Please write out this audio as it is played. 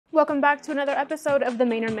Welcome back to another episode of the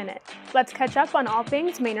Manor Minute. Let's catch up on all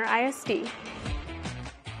things Manor ISD.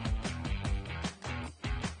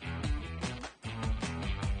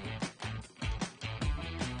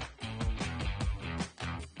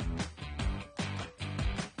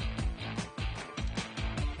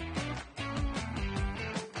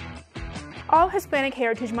 All Hispanic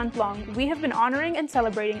Heritage Month long, we have been honoring and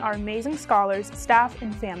celebrating our amazing scholars, staff,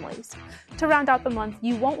 and families. To round out the month,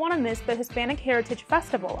 you won't want to miss the Hispanic Heritage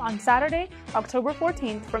Festival on Saturday, October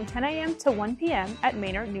 14th from 10 a.m. to 1 p.m. at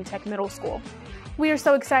Manor New Tech Middle School. We are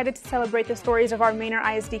so excited to celebrate the stories of our Manor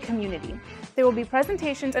ISD community. There will be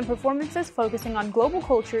presentations and performances focusing on global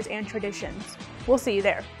cultures and traditions. We'll see you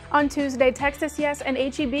there. On Tuesday, Texas Yes and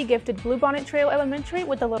HEB gifted Bluebonnet Trail Elementary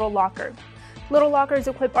with a Little Locker. Little Lockers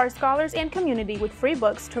equip our scholars and community with free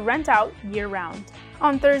books to rent out year-round.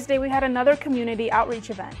 On Thursday, we had another community outreach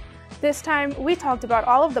event. This time, we talked about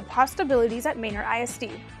all of the possibilities at Manor ISD.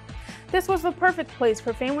 This was the perfect place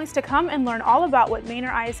for families to come and learn all about what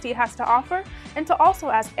Manor ISD has to offer and to also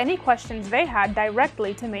ask any questions they had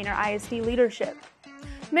directly to Manor ISD leadership.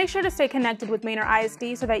 Make sure to stay connected with Manor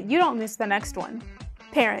ISD so that you don't miss the next one.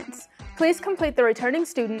 Parents, please complete the returning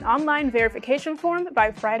student online verification form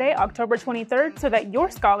by Friday, October 23rd so that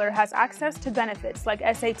your scholar has access to benefits like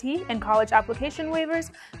SAT and college application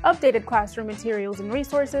waivers, updated classroom materials and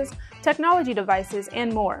resources, technology devices,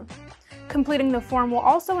 and more. Completing the form will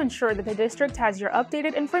also ensure that the district has your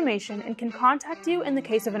updated information and can contact you in the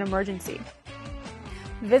case of an emergency.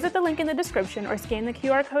 Visit the link in the description or scan the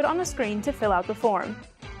QR code on the screen to fill out the form.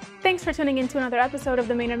 Thanks for tuning in to another episode of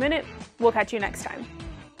the Manor Minute. We'll catch you next time.